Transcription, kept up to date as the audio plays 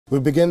We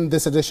begin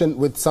this edition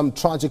with some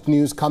tragic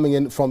news coming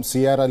in from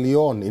Sierra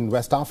Leone in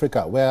West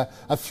Africa, where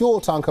a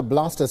fuel tanker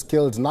blast has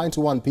killed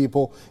 91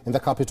 people in the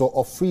capital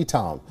of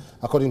Freetown.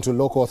 According to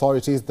local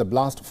authorities, the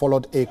blast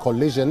followed a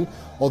collision,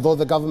 although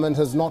the government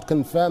has not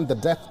confirmed the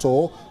death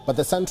toll, but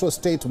the Central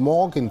State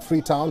Morgue in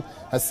Freetown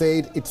has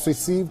said it's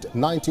received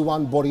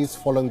 91 bodies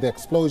following the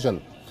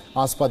explosion.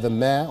 As per the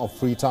mayor of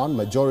Freetown,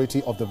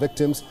 majority of the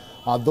victims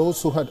are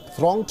those who had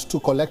thronged to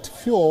collect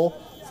fuel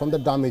from the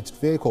damaged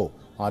vehicle,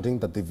 adding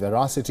that the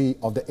veracity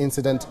of the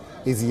incident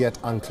is yet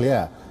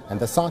unclear and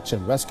the search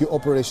and rescue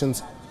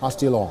operations are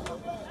still on.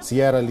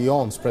 Sierra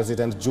Leone's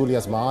President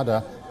Julius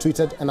Maada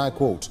tweeted, and I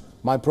quote,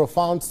 "My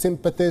profound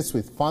sympathies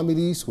with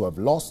families who have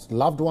lost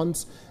loved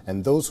ones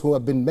and those who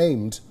have been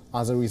maimed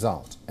as a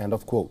result," end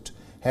of quote.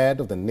 Head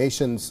of the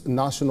nation's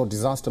National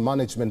Disaster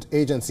Management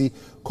Agency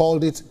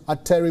called it a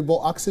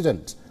terrible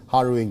accident.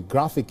 Harrowing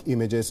graphic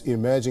images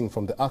emerging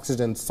from the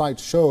accident site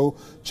show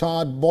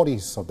charred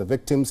bodies of the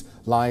victims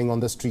lying on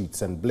the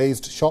streets and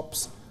blazed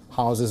shops,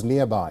 houses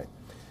nearby.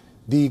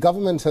 The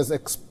government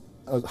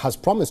has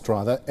promised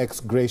ex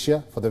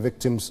gratia for the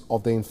victims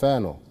of the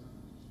inferno.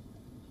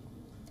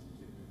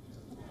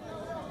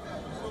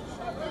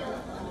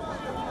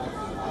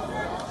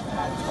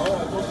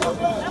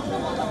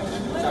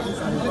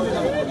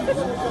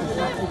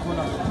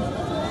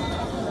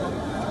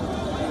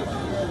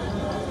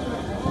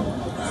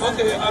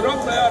 Okay, I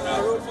don't play on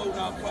a road for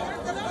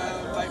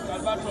like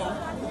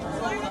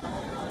Alberto.